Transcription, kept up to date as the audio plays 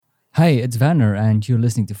Hey, it's Vanner, and you're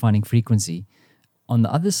listening to Finding Frequency. On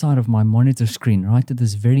the other side of my monitor screen, right at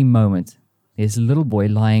this very moment, there's a little boy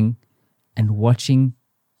lying and watching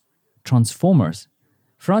Transformers.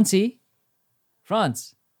 Francie?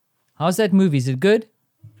 Franz, how's that movie? Is it good?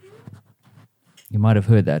 You might have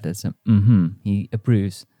heard that. That's a he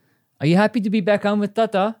approves. Are you happy to be back home with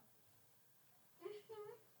Tata?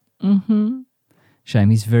 Shame,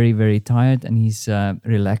 he's very, very tired and he's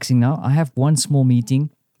relaxing now. I have one small meeting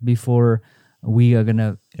before we are going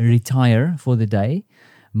to retire for the day.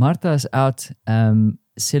 Martha's out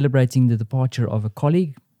celebrating the departure of a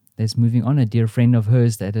colleague that's moving on, a dear friend of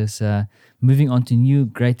hers that is moving on to new,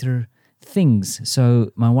 greater things.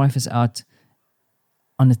 So my wife is out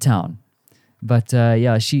on the town. But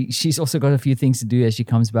she's also got a few things to do as she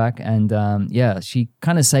comes back. And she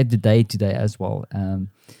kind of saved the day today as well.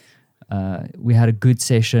 We had a good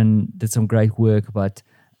session, did some great work, but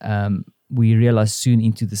we realized soon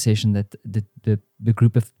into the session that the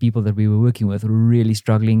group of people that we were working with were really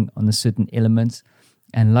struggling on a certain elements.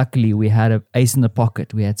 And luckily, we had an ace in the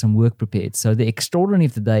pocket. We had some work prepared. So the extraordinary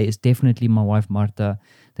of the day is definitely my wife, Martha,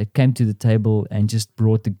 that came to the table and just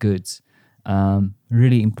brought the goods.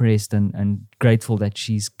 Really impressed and grateful that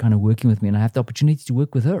she's kind of working with me and I have the opportunity to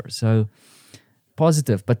work with her. So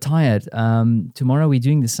positive, but tired. Tomorrow we're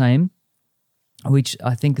doing the same, which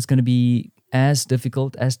I think is going to be as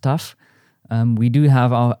difficult, as tough. We do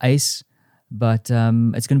have our ace, but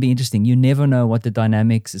it's going to be interesting. You never know what the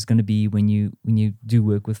dynamics is going to be when you do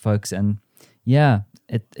work with folks. And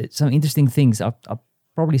it's some interesting things. I'll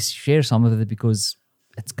probably share some of it because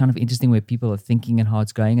it's kind of interesting where people are thinking and how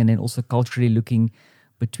it's going, and then also culturally looking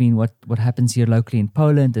between what happens here locally in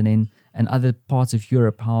Poland and other parts of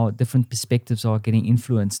Europe, how different perspectives are getting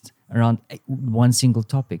influenced around one single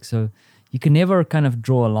topic. So you can never kind of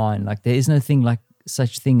draw a line. Like there is no thing like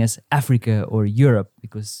such thing as Africa or Europe,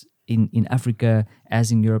 because in Africa,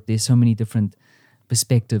 as in Europe, there's so many different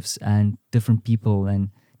perspectives and different people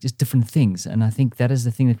and just different things. And I think that is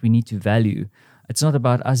the thing that we need to value. It's not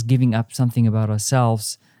about us giving up something about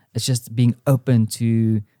ourselves. It's just being open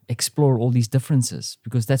to explore all these differences,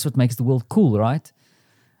 because that's what makes the world cool, right?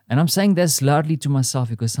 And I'm saying this loudly to myself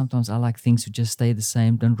because sometimes I like things to just stay the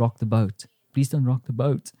same. Don't rock the boat. Please don't rock the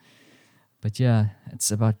boat. But yeah,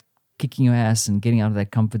 it's about kicking your ass and getting out of that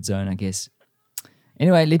comfort zone, I guess.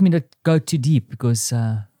 Anyway, let me not go too deep because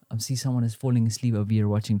I see someone is falling asleep over here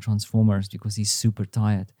watching Transformers because he's super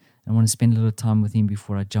tired. I want to spend a little time with him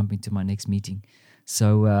before I jump into my next meeting.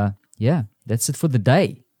 So that's it for the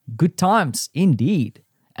day. Good times, indeed.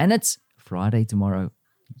 And it's Friday tomorrow.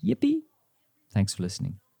 Yippee. Thanks for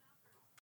listening.